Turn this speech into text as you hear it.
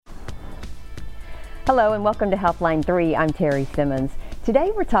Hello and welcome to Healthline 3. I'm Terry Simmons.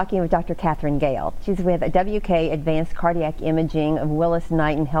 Today we're talking with Dr. Kathryn Gayle. She's with WK Advanced Cardiac Imaging of Willis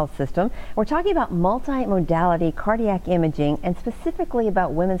Knighton Health System. We're talking about multimodality cardiac imaging and specifically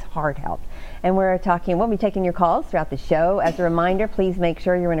about women's heart health. And we'll be taking your calls throughout the show. As a reminder, please make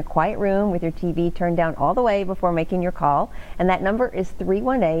sure you're in a quiet room with your TV turned down all the way before making your call. And that number is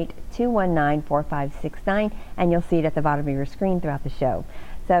 318-219-4569, and you'll see it at the bottom of your screen throughout the show.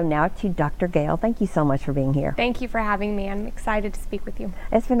 So now to Dr. Gayle. Thank you so much for being here. Thank you for having me. I'm excited to speak with you.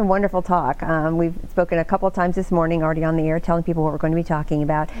 It's been a wonderful talk. We've spoken a couple of times this morning already on the air, telling people what we're going to be talking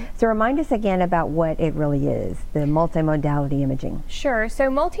about. So remind us again about what it really is, the multimodality imaging. Sure. So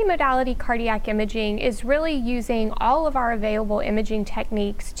multimodality cardiac imaging is really using all of our available imaging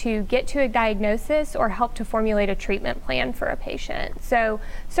techniques to get to a diagnosis or help to formulate a treatment plan for a patient. So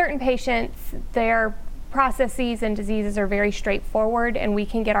certain patients, their processes and diseases are very straightforward and we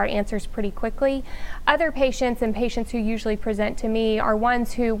can get our answers pretty quickly. Other patients and patients who usually present to me are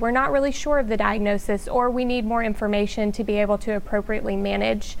ones who we're not really sure of the diagnosis or we need more information to be able to appropriately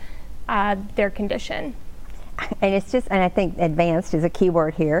manage their condition. And I think advanced is a key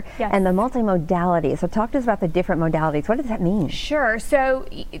word here. Yes. And the multimodality. So talk to us about the different modalities. What does that mean? Sure. So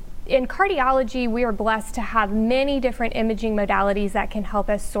in cardiology, we are blessed to have many different imaging modalities that can help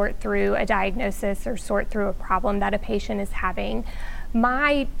us sort through a diagnosis or sort through a problem that a patient is having.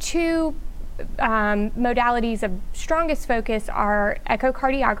 My two modalities of strongest focus are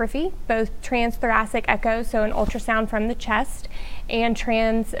echocardiography, both transthoracic echo, so an ultrasound from the chest, and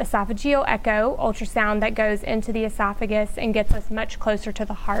transesophageal echo, ultrasound that goes into the esophagus and gets us much closer to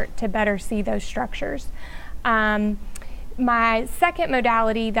the heart to better see those structures. My second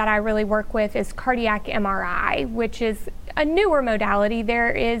modality that I really work with is cardiac MRI, which is a newer modality.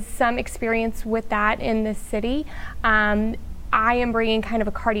 There is some experience with that in this city. I am bringing kind of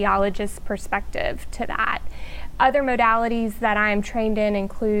a cardiologist perspective to that. Other modalities that I am trained in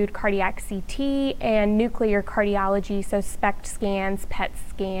include cardiac CT and nuclear cardiology, so SPECT scans, PET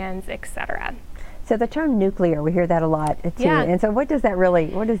scans, etc. So the term nuclear, we hear that a lot too. Yeah. And so what does that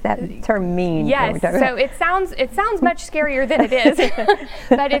term mean? Yes, so it sounds much scarier than it is,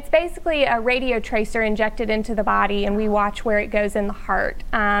 but it's basically a radio tracer injected into the body and we watch where it goes in the heart.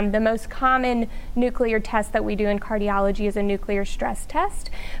 The most common nuclear test that we do in cardiology is a nuclear stress test,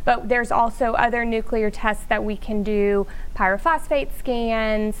 but there's also other nuclear tests that we can do, pyrophosphate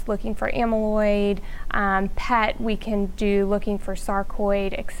scans, looking for amyloid, PET we can do looking for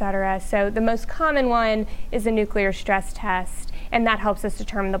sarcoid, etc. So the most common one is a nuclear stress test, and that helps us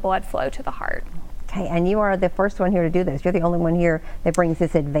determine the blood flow to the heart. Okay, and you are the first one here to do this. You're the only one here that brings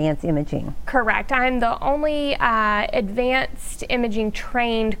this advanced imaging. Correct. I'm the only advanced imaging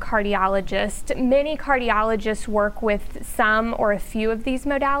trained cardiologist. Many cardiologists work with some or a few of these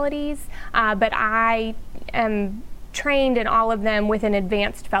modalities, but I am trained in all of them with an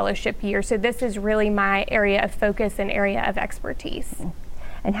advanced fellowship year. So this is really my area of focus and area of expertise.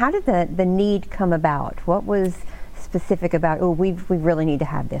 And how did the need come about? What was specific about, we really need to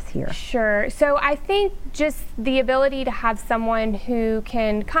have this here? Sure. So I think just the ability to have someone who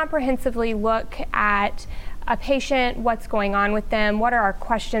can comprehensively look at a patient, what's going on with them, what are our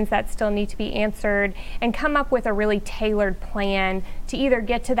questions that still need to be answered, and come up with a really tailored plan to either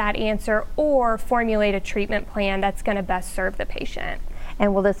get to that answer or formulate a treatment plan that's going to best serve the patient.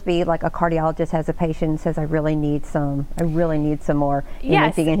 And will this be like a cardiologist has a patient and says, I really need some more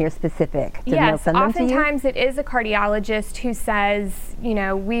imaging in here specific? Yes, oftentimes it is a cardiologist who says,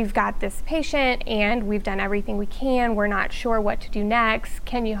 we've got this patient and we've done everything we can. We're not sure what to do next.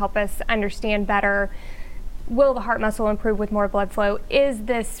 Can you help us understand better? Will the heart muscle improve with more blood flow? Is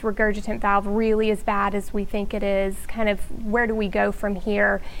this regurgitant valve really as bad as we think it is? Kind of where do we go from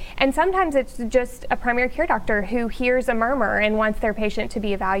here? And sometimes it's just a primary care doctor who hears a murmur and wants their patient to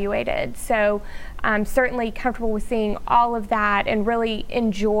be evaluated. So I'm certainly comfortable with seeing all of that and really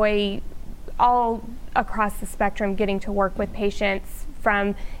enjoy all across the spectrum getting to work with patients,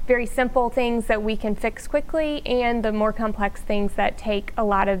 from very simple things that we can fix quickly and the more complex things that take a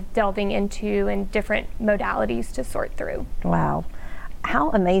lot of delving into and different modalities to sort through. Wow.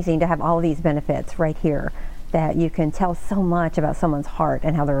 How amazing to have all of these benefits right here, that you can tell so much about someone's heart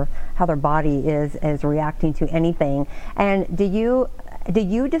and how their body is reacting to anything. And do you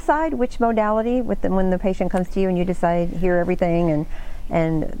decide which modality when the patient comes to you and you decide hear everything and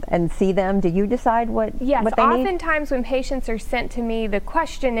see them? Do you decide what they need? Yes, oftentimes when patients are sent to me, the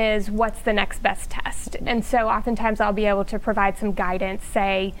question is, what's the next best test? And so oftentimes I'll be able to provide some guidance,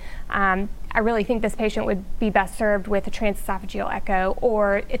 say, I really think this patient would be best served with a transesophageal echo,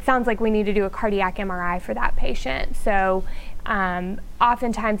 or it sounds like we need to do a cardiac MRI for that patient. So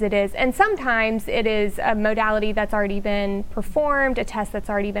Oftentimes it is, and sometimes it is a modality that's already been performed, a test that's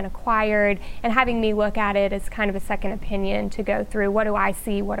already been acquired, and having me look at it as kind of a second opinion to go through what do I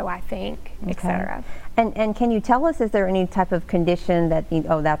see, what do I think, etc. And can you tell us, is there any type of condition that,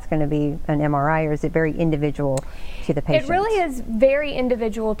 that's going to be an MRI, or is it very individual to the patient? It really is very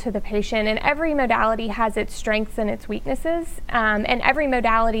individual to the patient, and every modality has its strengths and its weaknesses, and every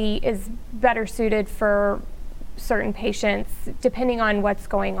modality is better suited for certain patients depending on what's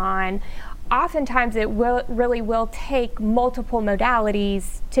going on. Oftentimes it really will take multiple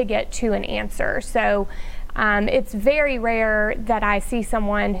modalities to get to an answer. So it's very rare that I see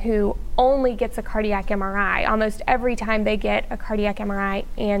someone who only gets a cardiac MRI. Almost every time they get a cardiac MRI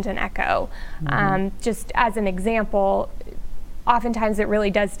and an echo. Just as an example, oftentimes it really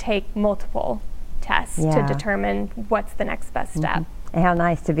does take multiple tests to determine what's the next best step. And how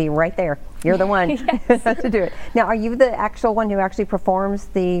nice to be right there. You're the one to do it. Now, are you the actual one who actually performs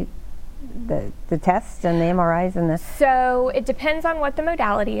the tests and the MRIs and the? So it depends on what the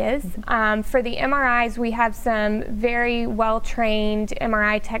modality is. For the MRIs, we have some very well-trained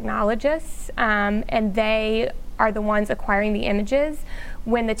MRI technologists, and they are the ones acquiring the images.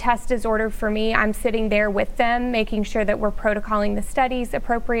 When the test is ordered for me, I'm sitting there with them, making sure that we're protocoling the studies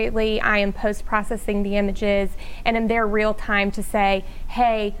appropriately. I am post-processing the images, and in their real time to say,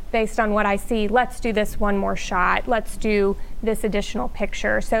 hey, based on what I see, let's do this one more shot. Let's do this additional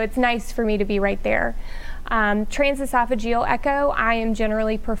picture. So it's nice for me to be right there. Transesophageal echo, I am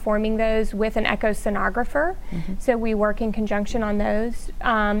generally performing those with an echosonographer. So we work in conjunction on those.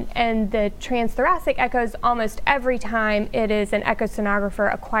 And the transthoracic echoes, almost every time it is an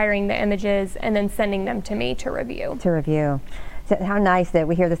echosonographer acquiring the images and then sending them to me to review. So how nice that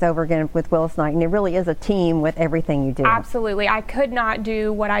we hear this over again with Willis Knighton. It really is a team with everything you do. Absolutely. I could not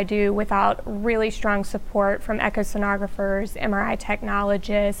do what I do without really strong support from echosonographers, MRI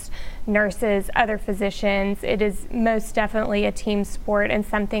technologists, nurses, other physicians. It is most definitely a team sport and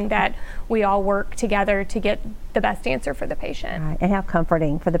something that we all work together to get the best answer for the patient. Right. And how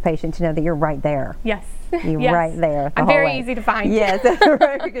comforting for the patient to know that you're right there. Yes. You're right there. I'm very easy to find. Yes,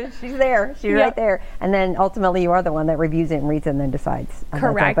 right, because she's there. She's right there. And then ultimately you are the one that reviews it and reads it and then decides.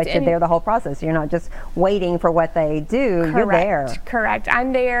 Correct. But you're there the whole process. You're not just waiting for what they do. Correct. You're there. Correct.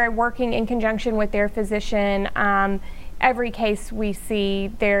 I'm there working in conjunction with their physician. Every case we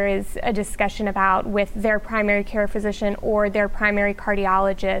see, there is a discussion about with their primary care physician or their primary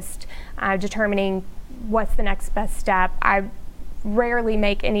cardiologist determining what's the next best step. I rarely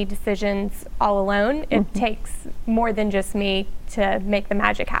make any decisions all alone. It takes more than just me to make the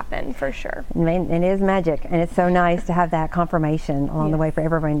magic happen, for sure. It is magic, and it's so nice to have that confirmation along the way for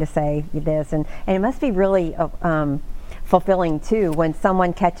everyone to say this. And it must be really fulfilling too when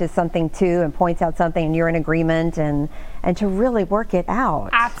someone catches something too and points out something and you're in agreement and to really work it out.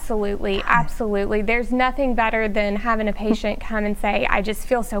 Absolutely, absolutely. There's nothing better than having a patient come and say, I just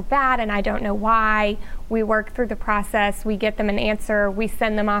feel so bad and I don't know why. We work through the process, we get them an answer, we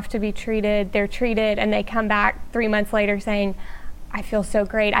send them off to be treated, they're treated, and they come back 3 months later saying, I feel so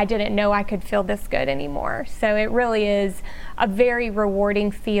great. I didn't know I could feel this good anymore. So it really is a very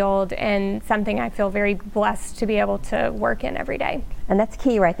rewarding field and something I feel very blessed to be able to work in every day. And that's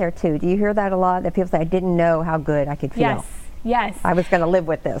key right there too. Do you hear that a lot, that people say, I didn't know how good I could feel? Yes. I was going to live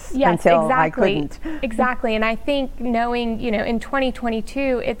with this until I couldn't. Exactly. And I think knowing, in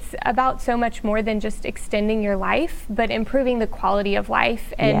 2022, it's about so much more than just extending your life, but improving the quality of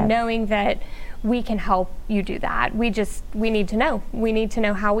life and knowing that we can help you do that. We need to know. We need to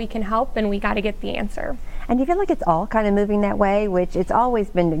know how we can help, and we got to get the answer. And do you feel like it's all kind of moving that way, which it's always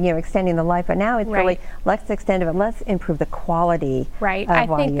been, extending the life, but now it's really, let's extend it, but let's improve the quality. Right. I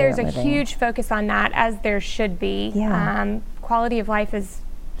think there's a huge focus on that, as there should be. Quality of life is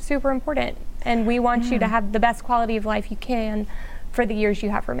super important, and we want you to have the best quality of life you can for the years you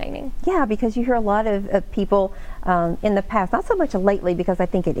have remaining. Yeah, because you hear a lot of people in the past, not so much lately, because I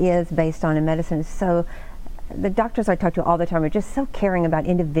think it is based on in medicine. So the doctors I talk to all the time are just so caring about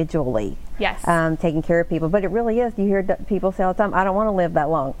individually taking care of people. But it really is. You hear people say all the time, I don't want to live that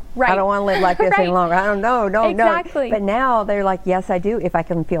long. I don't want to live like this any longer. I don't know. No. But now they're like, yes, I do, if I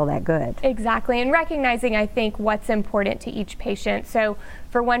can feel that good. Exactly. And recognizing, I think, what's important to each patient. So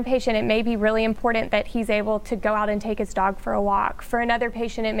for one patient, it may be really important that he's able to go out and take his dog for a walk. For another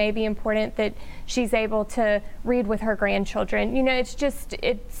patient, it may be important that she's able to read with her grandchildren. It's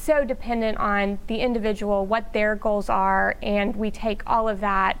so dependent on the individual, what their goals are, and we take all of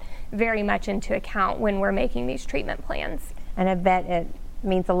that very much into account when we're making these treatment plans. And I bet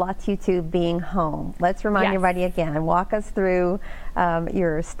means a lot to you too, being home. Let's remind Yes. everybody again. Walk us through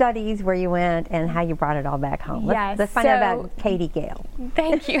your studies, where you went, and how you brought it all back home. Yes, Let's find out so- about Katie Gayle.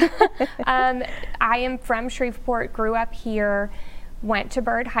 Thank you. I am from Shreveport, grew up here, went to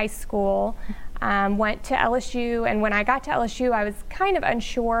Byrd High School, went to LSU, and when I got to LSU, I was kind of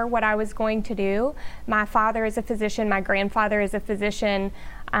unsure what I was going to do. My father is a physician, my grandfather is a physician,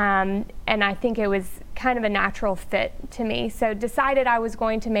 and I think it was kind of a natural fit to me. So decided I was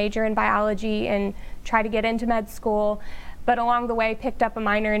going to major in biology and try to get into med school. But along the way, picked up a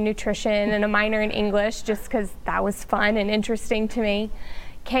minor in nutrition and a minor in English just because that was fun and interesting to me.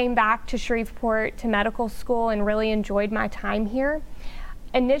 Came back to Shreveport to medical school and really enjoyed my time here.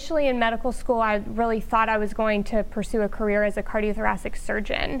 Initially in medical school, I really thought I was going to pursue a career as a cardiothoracic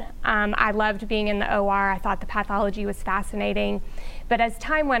surgeon. I loved being in the OR. I thought the pathology was fascinating. But as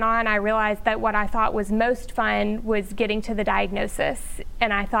time went on, I realized that what I thought was most fun was getting to the diagnosis.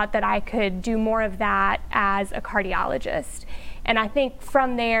 And I thought that I could do more of that as a cardiologist. And I think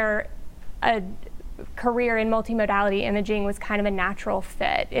from there, a career in multimodality imaging was kind of a natural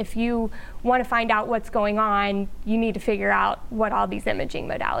fit. If you want to find out what's going on, you need to figure out what all these imaging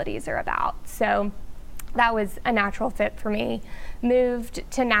modalities are about. So that was a natural fit for me. Moved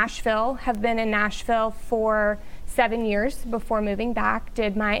to Nashville, have been in Nashville for 7 years before moving back,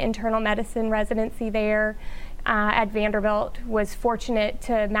 did my internal medicine residency there at Vanderbilt, was fortunate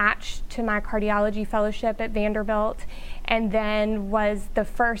to match to my cardiology fellowship at Vanderbilt, and then was the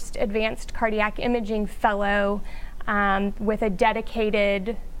first advanced cardiac imaging fellow with a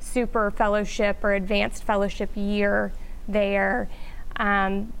dedicated super fellowship or advanced fellowship year there.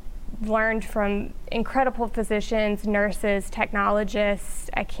 Learned from incredible physicians, nurses, technologists.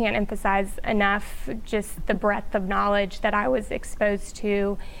 I can't emphasize enough just the breadth of knowledge that I was exposed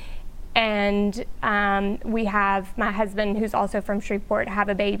to. And we have my husband, who's also from Shreveport, have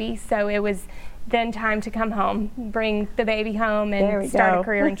a baby. So it was then time to come home, bring the baby home, and start a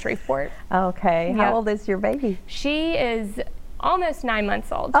career in Shreveport. Okay. Yep. How old is your baby? She is almost 9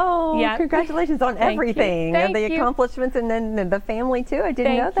 months old. Oh, Yep. Congratulations on Thank you. everything. Thank The you. accomplishments, and then the family too. I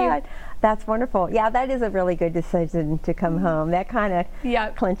didn't know Thank you. that. That's wonderful. Yeah, that is a really good decision to come home. That kind of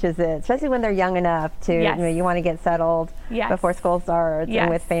Yep. clinches it, especially when they're young enough to, Yes. you want to get settled Yes. before school starts, Yes.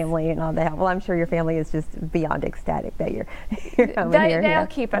 and with family and all that. Well, I'm sure your family is just beyond ecstatic that you're coming here. They'll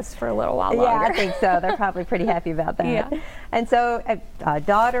keep us for a little while Yeah, longer. I think so. They're probably pretty happy about that. Yeah. And so a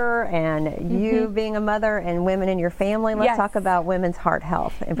daughter and you being a mother and women in your family, let's Yes. talk about women's heart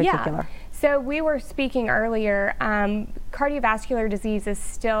health in particular. Yeah. So we were speaking earlier, cardiovascular disease is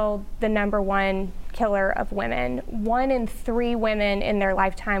still the #1 killer of women. 1 in 3 women in their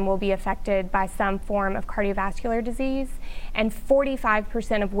lifetime will be affected by some form of cardiovascular disease, and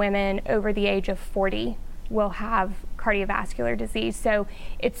 45% of women over the age of 40 will have cardiovascular disease. So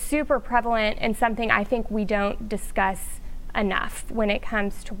it's super prevalent and something I think we don't discuss enough when it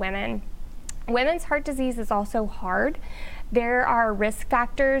comes to women. Women's heart disease is also hard. There are risk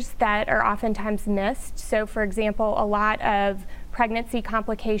factors that are oftentimes missed. So for example, a lot of pregnancy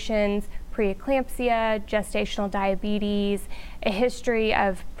complications, preeclampsia, gestational diabetes, a history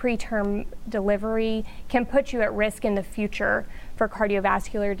of preterm delivery can put you at risk in the future for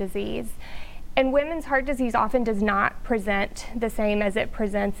cardiovascular disease. And women's heart disease often does not present the same as it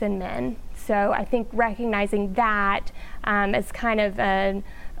presents in men. So I think recognizing that as kind of an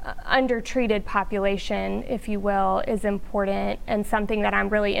undertreated population, if you will, is important and something that I'm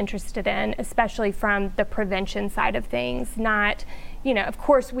really interested in, especially from the prevention side of things. Not, of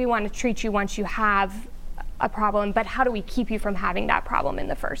course we want to treat you once you have a problem, but how do we keep you from having that problem in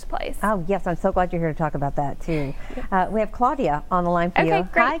the first place? Oh, yes, I'm so glad you're here to talk about that too. We have Claudia on the line for you. Okay,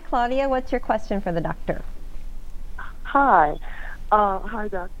 great. Hi, Claudia. What's your question for the doctor? Hi. Hi,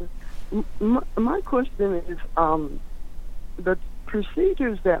 doctor. My question is, the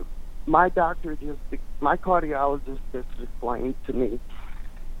procedures that my cardiologist just explained to me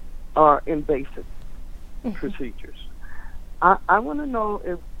are invasive procedures. I want to know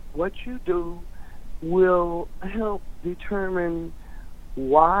if what you do will help determine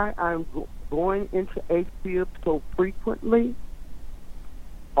why I'm going into AFib so frequently,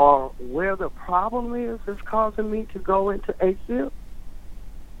 or where the problem is that's causing me to go into AFib.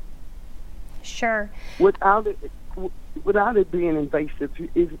 Sure. Without it being invasive, do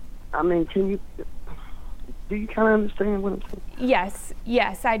you kind of understand what I'm saying?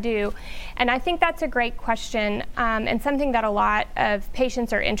 Yes, I do. And I think that's a great question, and something that a lot of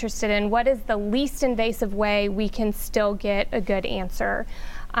patients are interested in. What is the least invasive way we can still get a good answer?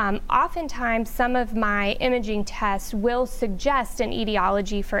 Oftentimes, some of my imaging tests will suggest an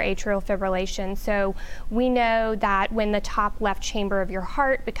etiology for atrial fibrillation. So we know that when the top left chamber of your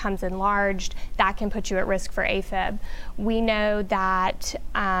heart becomes enlarged, that can put you at risk for AFib. We know that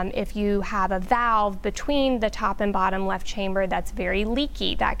if you have a valve between the top and bottom left chamber that's very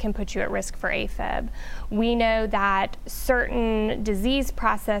leaky, that can put you at risk for AFib. We know that certain disease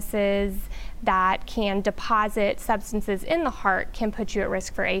processes that can deposit substances in the heart can put you at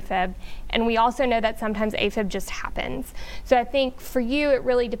risk for AFib. And we also know that sometimes AFib just happens. So I think for you, it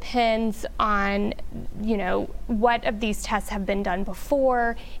really depends on, what of these tests have been done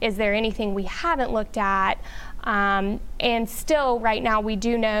before? Is there anything we haven't looked at? And still, right now, we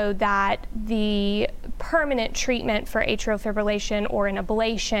do know that the permanent treatment for atrial fibrillation or an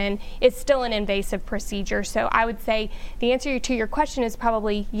ablation is still an invasive procedure. So I would say the answer to your question is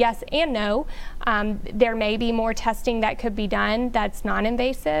probably yes and no. There may be more testing that could be done that's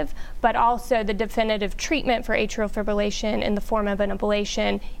non-invasive, but also the definitive treatment for atrial fibrillation in the form of an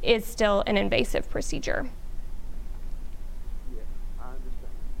ablation is still an invasive procedure.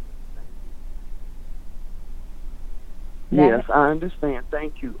 Yes, I understand.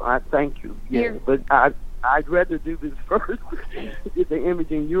 Thank you. Thank you. Yeah, but I'd rather do this first, get the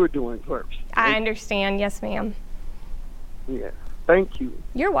imaging you're doing first. I understand. Yes, ma'am. Yes. Thank you.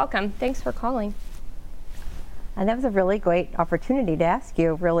 You're welcome. Thanks for calling. And that was a really great opportunity to ask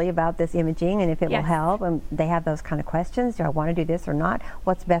you really about this imaging and if it will help. And they have those kind of questions. Do I want to do this or not?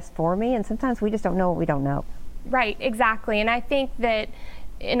 What's best for me? And sometimes we just don't know what we don't know. Right, exactly. And I think that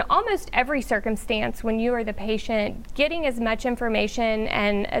in almost every circumstance, when you are the patient, getting as much information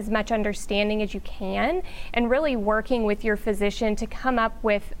and as much understanding as you can, and really working with your physician to come up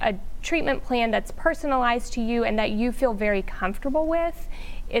with a treatment plan that's personalized to you and that you feel very comfortable with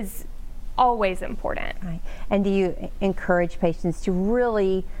is always important. Right. And do you encourage patients to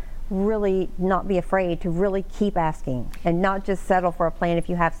really not be afraid to really keep asking and not just settle for a plan if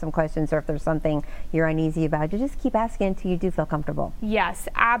you have some questions or if there's something you're uneasy about? You just keep asking until you do feel comfortable. Yes,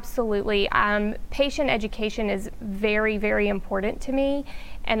 absolutely. Patient education is very, very important to me,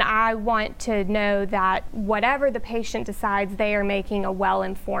 and I want to know that whatever the patient decides, they are making a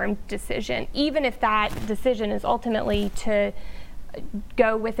well-informed decision, even if that decision is ultimately to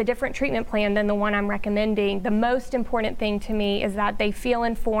go with a different treatment plan than the one I'm recommending. The most important thing to me is that they feel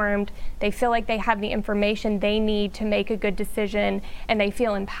informed, they feel like they have the information they need to make a good decision, and they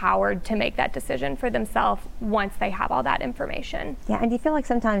feel empowered to make that decision for themselves once they have all that information. Yeah, and do you feel like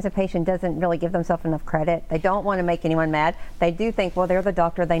sometimes a patient doesn't really give themselves enough credit? They don't want to make anyone mad. They do think, well, they're the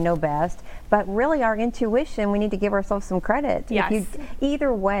doctor, they know best. But really our intuition, we need to give ourselves some credit. Yes.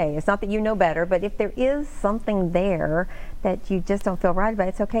 Either way, it's not that you know better, but if there is something there that you just don't feel right about,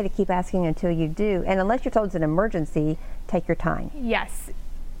 it's okay to keep asking until you do. And unless you're told it's an emergency, take your time. Yes,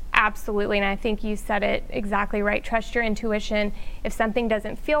 absolutely. And I think you said it exactly right. Trust your intuition. If something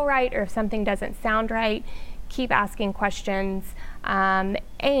doesn't feel right or if something doesn't sound right, keep asking questions. And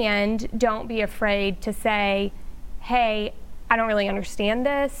don't be afraid to say, hey, I don't really understand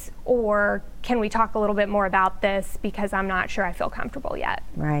this, or can we talk a little bit more about this because I'm not sure I feel comfortable yet.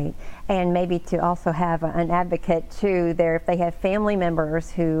 Right. And maybe to also have an advocate too there if they have family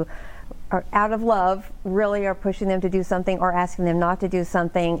members who are out of love, really are pushing them to do something or asking them not to do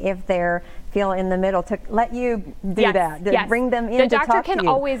something, if they're feel in the middle, to let you do that, to bring them in to talk to you. The doctor can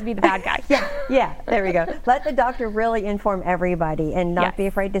always be the bad guy. yeah, there we go. Let the doctor really inform everybody and not be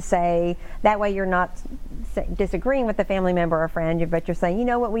afraid to say, that way you're not disagreeing with the family member or friend, but you're saying, you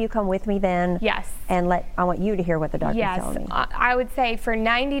know what, will you come with me then? Yes. And I want you to hear what the doctor's telling me. I would say for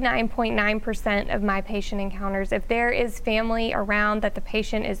 99.9% of my patient encounters, if there is family around that the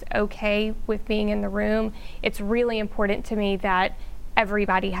patient is okay with being in the room, it's really important to me that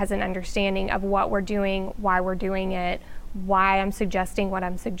everybody has an understanding of what we're doing, why we're doing it, why I'm suggesting what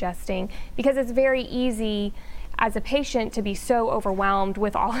I'm suggesting, because it's very easy as a patient to be so overwhelmed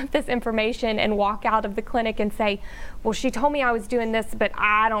with all of this information and walk out of the clinic and say, well, she told me I was doing this, but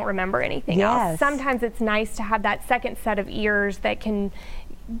I don't remember anything else. Sometimes it's nice to have that second set of ears that can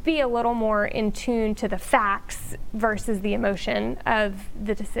be a little more in tune to the facts versus the emotion of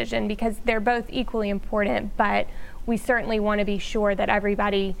the decision, because they're both equally important, but we certainly want to be sure that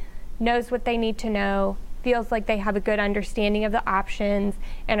everybody knows what they need to know, feels like they have a good understanding of the options,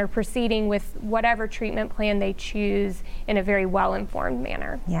 and are proceeding with whatever treatment plan they choose in a very well-informed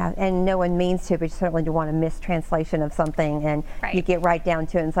manner. Yeah, and no one means to, but you certainly don't want a mistranslation of something, and you get right down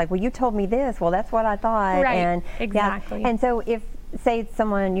to it, and it's like, well, you told me this, well, that's what I thought. Right, and exactly. And so if, say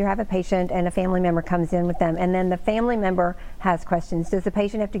you have a patient and a family member comes in with them, and then the family member has questions, does the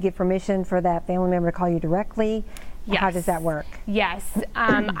patient have to give permission for that family member to call you directly Yes. How does that work? Yes.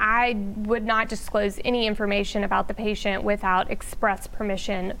 I would not disclose any information about the patient without express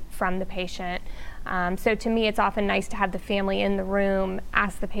permission from the patient. So to me, it's often nice to have the family in the room,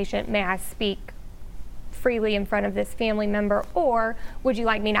 ask the patient, may I speak freely in front of this family member, or would you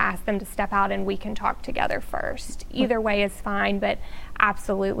like me to ask them to step out and we can talk together first? Either way is fine, but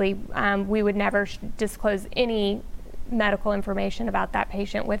absolutely, we would never disclose any medical information about that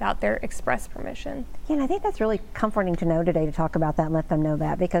patient without their express permission. Yeah, and I think that's really comforting to know today, to talk about that and let them know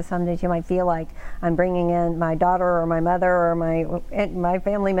that, because sometimes you might feel like I'm bringing in my daughter or my mother or my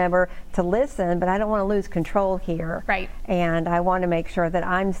family member to listen, but I don't want to lose control here. Right. And I want to make sure that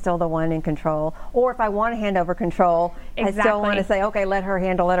I'm still the one in control. Or if I want to hand over control, Exactly. I still want to say, okay, let her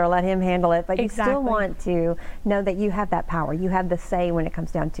handle it or let him handle it. But you Exactly. still want to know that you have that power. You have the say when it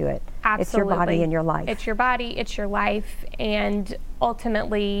comes down to it. Absolutely. It's your body and your life. It's your body, it's your life, and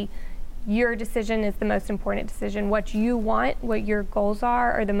ultimately your decision is the most important decision. What you want, what your goals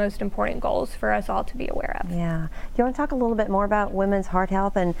are the most important goals for us all to be aware of. Yeah. Do you want to talk a little bit more about women's heart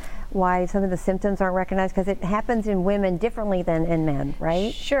health and why some of the symptoms aren't recognized? Because it happens in women differently than in men,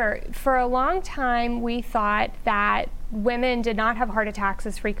 right? Sure. For a long time, we thought that women did not have heart attacks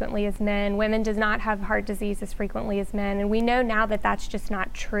as frequently as men. Women did not have heart disease as frequently as men. And we know now that that's just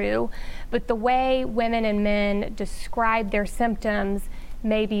not true. But the way women and men describe their symptoms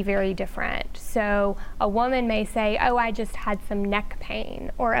may be very different. So a woman may say, oh, I just had some neck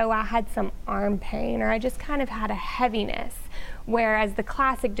pain, or oh, I had some arm pain, or I just kind of had a heaviness. Whereas the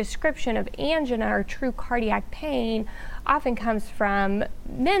classic description of angina or true cardiac pain often comes from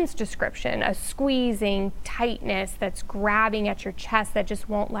men's description, a squeezing, tightness that's grabbing at your chest that just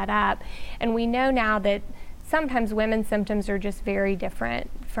won't let up. And we know now that sometimes women's symptoms are just very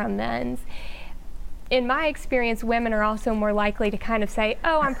different from men's. In my experience, women are also more likely to kind of say,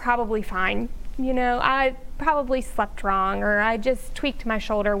 oh, I'm probably fine. You know, I probably slept wrong, or I just tweaked my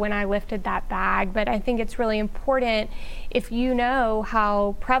shoulder when I lifted that bag. But I think it's really important, if you know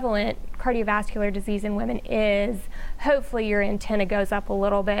how prevalent cardiovascular disease in women is, hopefully your antenna goes up a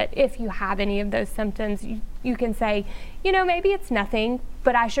little bit. If you have any of those symptoms, you can say, you know, maybe it's nothing,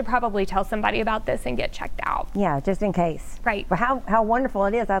 but I should probably tell somebody about this and get checked out. Yeah, just in case. Right. But how wonderful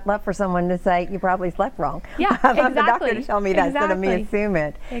it is. I'd love for someone to say, you probably slept wrong. Yeah, I'd love the exactly. doctor to tell me that instead of me assume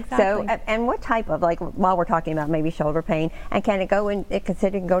it. Exactly. So, and what type of, like, while we're talking about maybe shoulder pain, and can it go in, it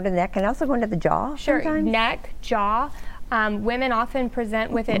can go to the neck, can it also go into the jaw Sure, sometimes? neck, jaw. Women often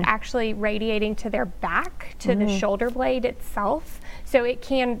present with it actually radiating to their back, to the shoulder blade itself. So it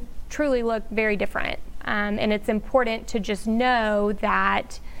can truly look very different. And it's important to just know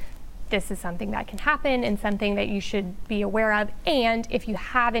that this is something that can happen and something that you should be aware of. And if you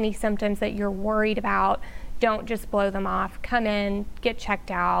have any symptoms that you're worried about, don't just blow them off. Come in, get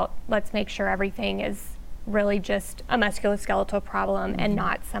checked out. Let's make sure everything is really just a musculoskeletal problem and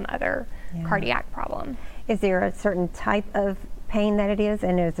not some other cardiac problem. Is there a certain type of pain that it is,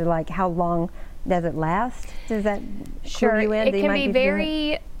 and is it like how long does it last? Does that clue you in? It can be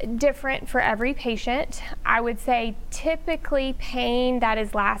very different for every patient. I would say typically pain that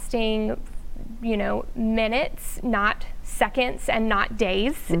is lasting, you know, minutes, not seconds, and not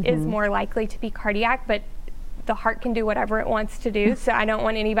days is more likely to be cardiac, but the heart can do whatever it wants to do, so I don't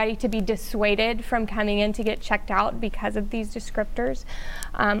want anybody to be dissuaded from coming in to get checked out because of these descriptors.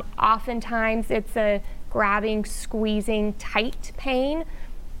 Oftentimes it's a grabbing, squeezing, tight pain,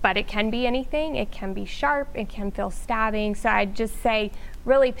 but it can be anything. It can be sharp, it can feel stabbing. So I'd just say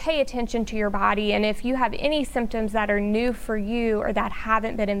really pay attention to your body, and if you have any symptoms that are new for you or that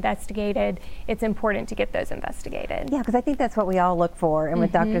haven't been investigated, it's important to get those investigated. Yeah, because I think that's what we all look for, and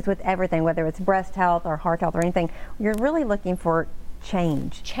with doctors, with everything, whether it's breast health or heart health or anything, you're really looking for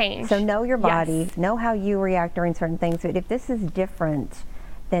change. So know your body, know how you react during certain things, but if this is different,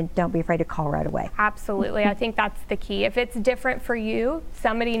 then don't be afraid to call right away. Absolutely. I think that's the key. If it's different for you,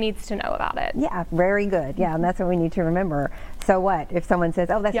 somebody needs to know about it. Yeah, very good. Yeah, and that's what we need to remember. So what? If someone says,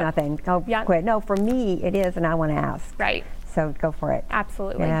 oh, that's nothing, go quit. No, for me, it is, and I want to ask. Right. So go for it.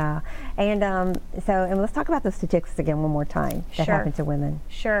 Absolutely. Yeah. And and let's talk about the statistics again one more time that happen to women.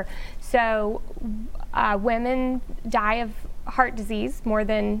 Sure. So women die of heart disease more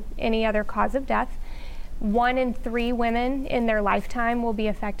than any other cause of death. 1 in 3 women in their lifetime will be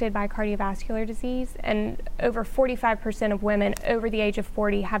affected by cardiovascular disease, and over 45% of women over the age of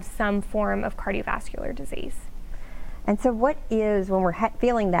 40 have some form of cardiovascular disease. And so what is, when we're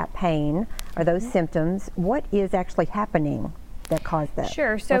feeling that pain or those symptoms, what is actually happening that caused that?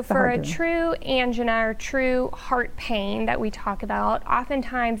 Sure. So What's the for heart a doing? true angina or true heart pain that we talk about,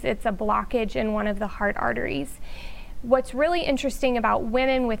 oftentimes it's a blockage in one of the heart arteries. What's really interesting about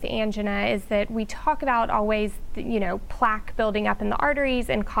women with angina is that we talk about always, plaque building up in the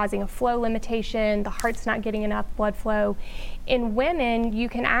arteries and causing a flow limitation, the heart's not getting enough blood flow. In women, you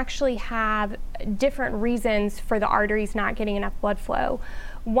can actually have different reasons for the arteries not getting enough blood flow.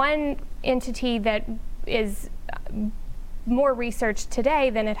 One entity that is more researched today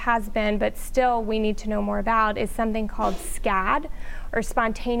than it has been, but still we need to know more about, is something called SCAD, or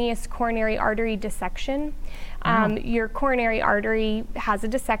spontaneous coronary artery dissection. Your coronary artery has a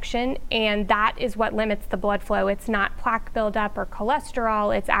dissection, and that is what limits the blood flow. It's not plaque buildup or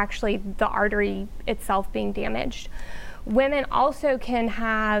cholesterol, it's actually the artery itself being damaged. Women also can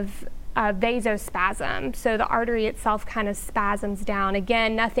have vasospasm, so the artery itself kind of spasms down.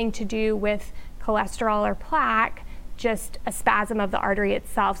 Again, nothing to do with cholesterol or plaque, just a spasm of the artery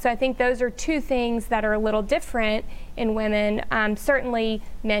itself. So I think those are two things that are a little different in women. Certainly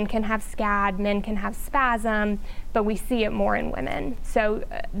men can have SCAD, men can have spasm, but we see it more in women. So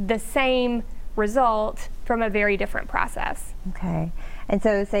the same result from a very different process. Okay. And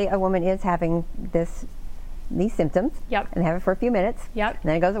so say a woman is having these symptoms, Yep. and have it for a few minutes, Yep. and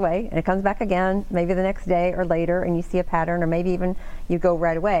then it goes away, and it comes back again, maybe the next day or later, and you see a pattern, or maybe even you go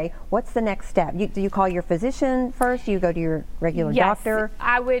right away. What's the next step? Do you call your physician first? Do you go to your regular doctor?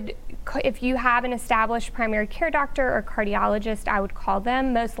 I would, if you have an established primary care doctor or cardiologist, I would call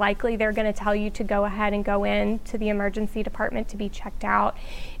them. Most likely they're going to tell you to go ahead and go in to the emergency department to be checked out.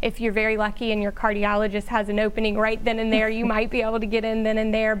 If you're very lucky and your cardiologist has an opening right then and there, you might be able to get in then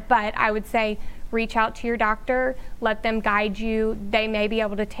and there, but I would say reach out to your doctor, let them guide you. They may be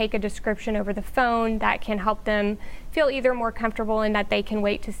able to take a description over the phone that can help them feel either more comfortable in that they can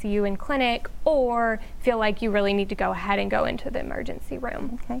wait to see you in clinic, or feel like you really need to go ahead and go into the emergency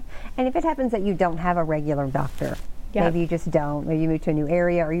room. Okay. And if it happens that you don't have a regular doctor, Yep. maybe you just don't, maybe you move to a new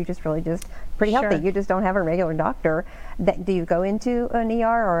area, or you just really just pretty healthy, Sure. you just don't have a regular doctor, do you go into an ER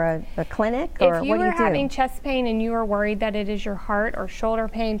or a clinic, or If you what do are you do? having chest pain and you are worried that it is your heart, or shoulder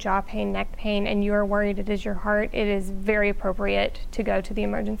pain, jaw pain, neck pain, and you are worried it is your heart, it is very appropriate to go to the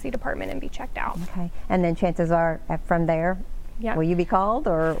emergency department and be checked out. Okay. And then chances are from there, Yep. will you be called,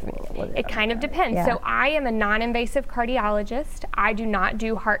 or? It kind of depends. Yeah. So I am a non-invasive cardiologist. I do not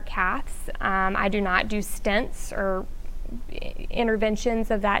do heart caths. I do not do stents or interventions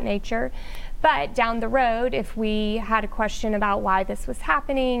of that nature. But down the road, if we had a question about why this was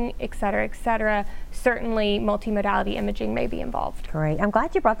happening, et cetera, certainly multimodality imaging may be involved. Great. I'm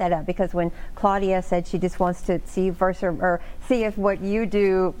glad you brought that up, because when Claudia said she just wants to see you first, or see if what you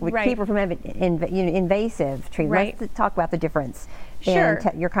do would Right. keep her from having invasive treatment. Right. Let's talk about the difference Sure.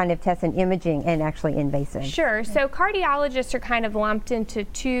 in your kind of test and imaging and actually invasive. Sure. So cardiologists are kind of lumped into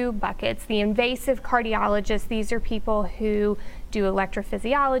two buckets. The invasive cardiologists, these are people who do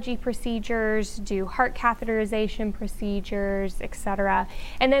electrophysiology procedures, do heart catheterization procedures, etc.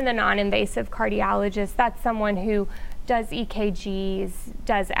 And then the non-invasive cardiologist, that's someone who does EKGs,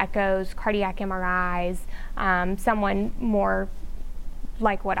 does echoes, cardiac MRIs, someone more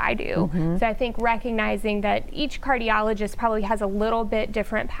like what I do. Mm-hmm. So I think recognizing that each cardiologist probably has a little bit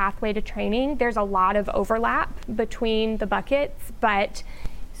different pathway to training. There's a lot of overlap between the buckets, but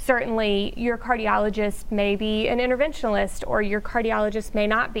certainly your cardiologist may be an interventionalist, or your cardiologist may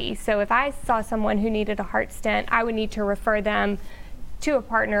not be. So if I saw someone who needed a heart stent, I would need to refer them to a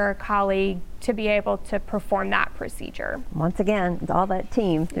partner or colleague to be able to perform that procedure. Once again, it's all that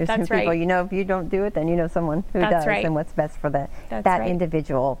team. There's That's some people, right. if you don't do it, then you know someone who That's does, right. and what's best for that right.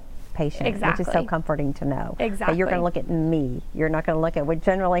 individual patient, which is so Exactly. comforting to know. Exactly. That you're going to look at me. You're not going to look at what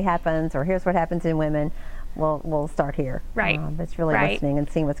generally happens, or here's what happens in women. We'll start here. Right. It's really Right. listening and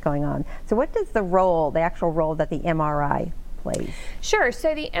seeing what's going on. So what does the actual role that the MRI plays? Sure.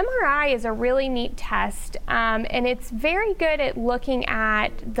 So the MRI is a really neat test, and it's very good at looking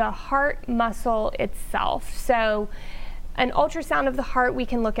at the heart muscle itself. So an ultrasound of the heart, we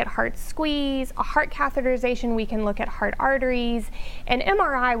can look at heart squeeze. A heart catheterization, we can look at heart arteries. An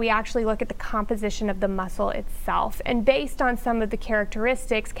MRI, we actually look at the composition of the muscle itself. And based on some of the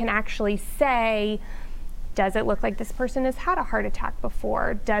characteristics, can actually say, does it look like this person has had a heart attack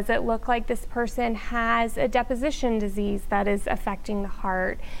before? Does it look like this person has a deposition disease that is affecting the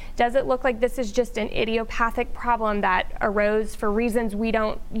heart? Does it look like this is just an idiopathic problem that arose for reasons we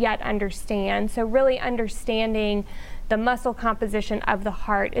don't yet understand? So really understanding the muscle composition of the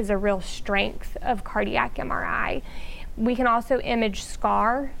heart is a real strength of cardiac MRI. We can also image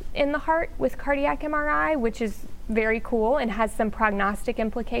scar in the heart with cardiac MRI, which is very cool and has some prognostic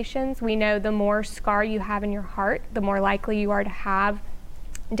implications. We know the more scar you have in your heart, the more likely you are to have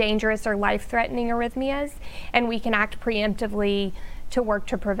dangerous or life-threatening arrhythmias, and we can act preemptively to work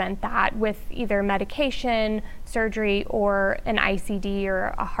to prevent that with either medication, surgery, or an ICD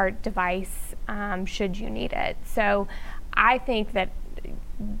or a heart device should you need it. So I think that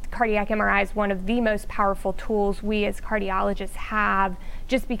cardiac MRI is one of the most powerful tools we as cardiologists have,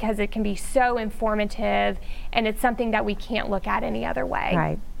 just because it can be so informative and it's something that we can't look at any other way.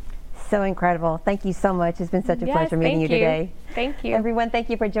 Right. So incredible. Thank you so much. It's been such a pleasure meeting you today. Thank you. Everyone, thank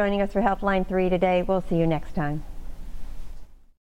you for joining us for Helpline 3 today. We'll see you next time.